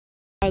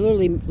I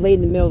literally laid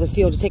in the middle of the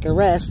field to take a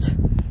rest,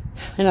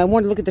 and I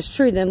wanted to look at this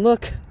tree, and then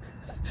look.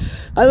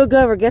 I look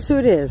over, guess who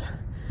it is?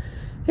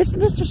 It's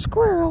Mr.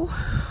 Squirrel.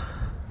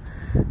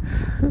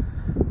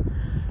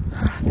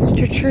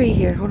 Mr. Tree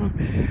here, hold on.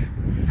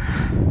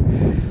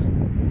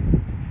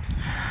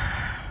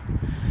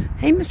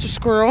 Hey, Mr.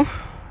 Squirrel.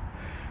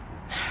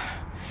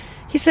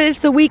 He said it's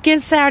the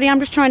weekend, Saturday,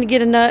 I'm just trying to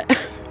get a nut.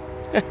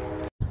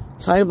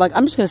 So I'm like,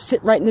 I'm just going to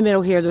sit right in the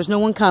middle here. There's no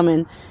one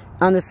coming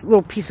on this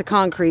little piece of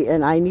concrete,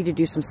 and I need to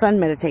do some sun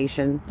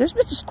meditation. There's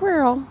Mr.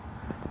 Squirrel.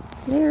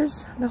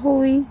 There's the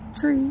holy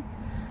tree.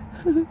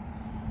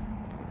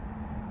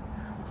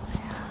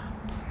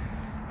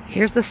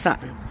 Here's the sun.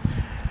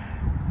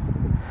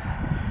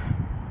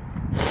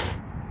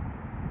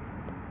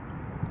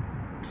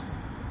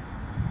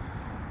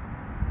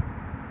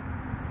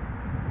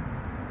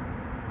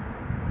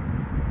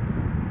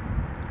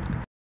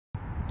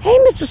 Hey,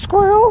 Mr.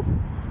 Squirrel.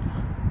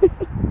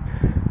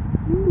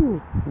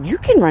 Ooh, you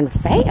can run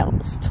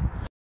fast.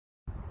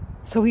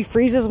 So he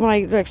freezes when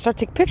I start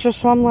taking pictures,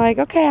 so I'm like,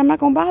 okay, I'm not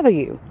going to bother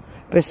you.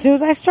 But as soon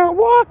as I start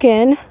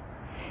walking,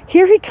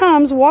 here he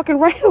comes, walking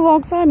right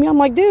alongside me. I'm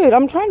like, dude,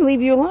 I'm trying to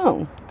leave you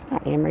alone. Come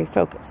on, Anne-Marie,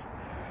 focus.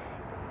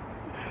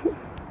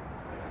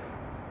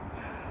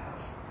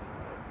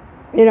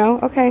 You know,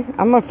 okay,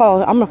 I'm gonna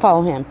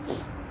follow him.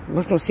 We're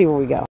just gonna see where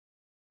we go.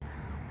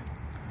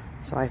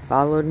 So I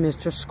followed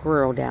Mr.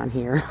 Squirrel down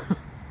here.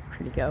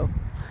 Where'd he go?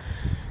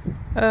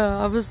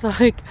 I was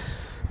like,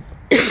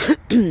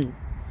 you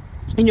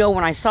know,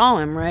 when I saw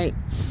him, right?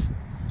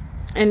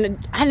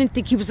 And I didn't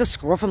think he was the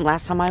squirrel from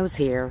last time I was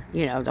here.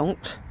 You know, don't.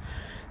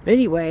 But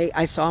anyway,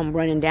 I saw him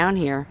running down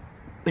here.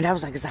 And I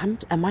was like,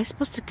 am I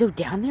supposed to go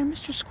down there,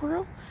 Mr.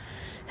 Squirrel?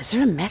 Is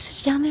there a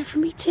message down there for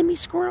me, Timmy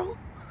Squirrel?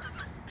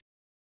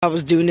 I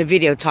was doing a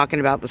video talking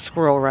about the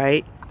squirrel,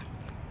 right?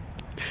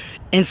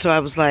 And so I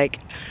was like,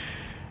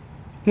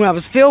 when I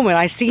was filming,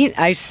 I'm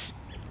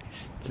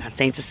not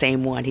saying it's the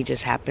same one. He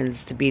just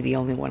happens to be the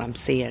only one I'm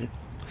seeing.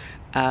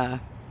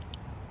 That's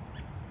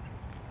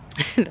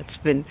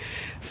been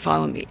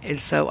following me.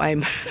 And so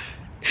I'm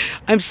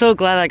so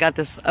glad I got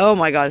this. Oh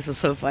my God, this is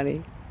so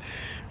funny.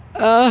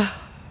 I'm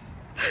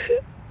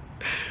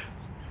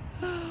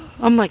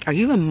like, are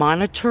you a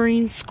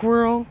monitoring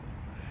squirrel?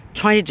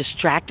 Trying to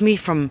distract me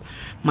from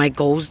my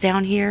goals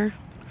down here?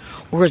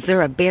 Or is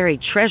there a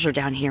buried treasure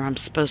down here I'm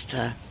supposed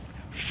to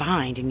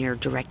find and you're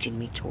directing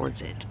me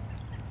towards it?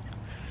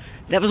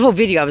 That was a whole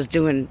video I was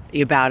doing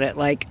about it,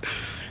 like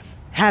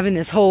having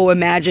this whole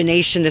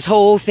imagination, this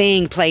whole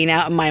thing playing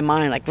out in my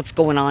mind, like what's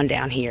going on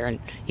down here, and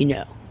you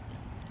know,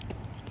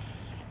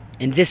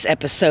 in this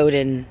episode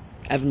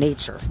of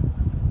nature,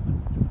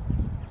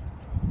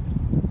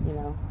 you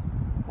know,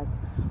 like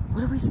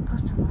what are we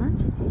supposed to learn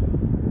today?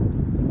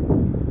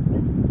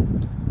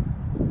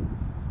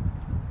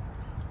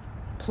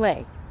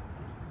 Play.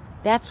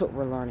 That's what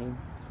we're learning.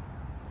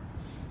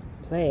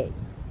 Play.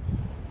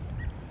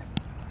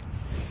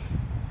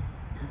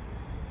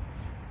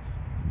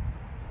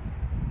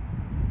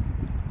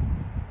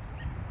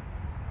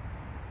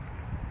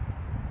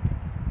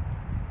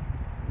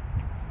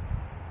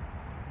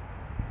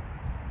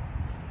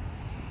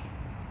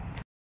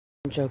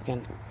 I'm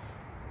joking.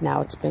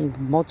 Now it's been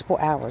multiple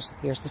hours.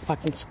 Here's the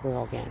fucking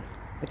squirrel again.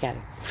 Look at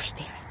it.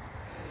 Damn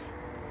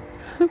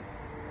it.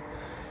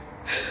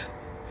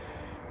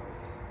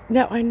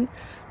 Now,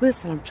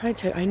 listen, I'm trying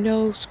to, I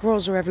know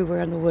squirrels are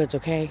everywhere in the woods,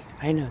 okay?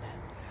 I know that.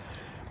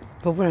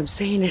 But what I'm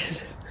saying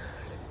is,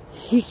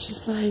 he's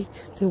just like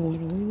the only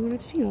one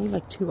I've seen. Only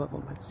like 2 of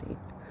them I've seen.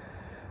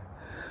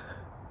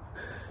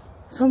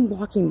 So I'm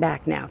walking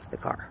back now to the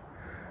car.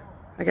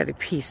 I got to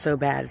pee so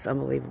bad, it's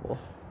unbelievable.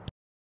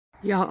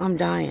 Y'all, I'm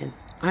dying.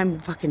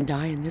 I'm fucking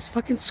dying. This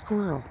fucking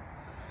squirrel.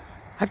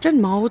 I've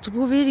done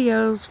multiple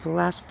videos for the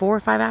last 4 or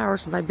 5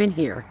 hours since I've been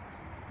here.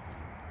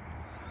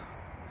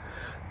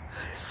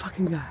 This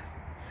fucking guy.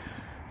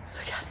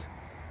 Look at him.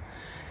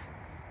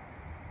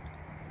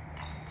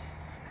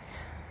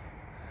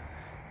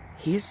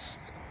 He's...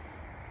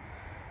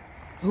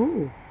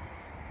 Ooh.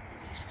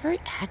 He's very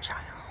agile.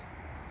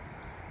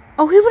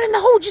 Oh, he went in the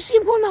hole. Did you see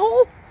him go in the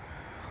hole?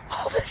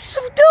 Oh, that's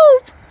so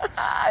dope.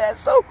 That's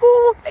so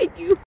cool. Thank you.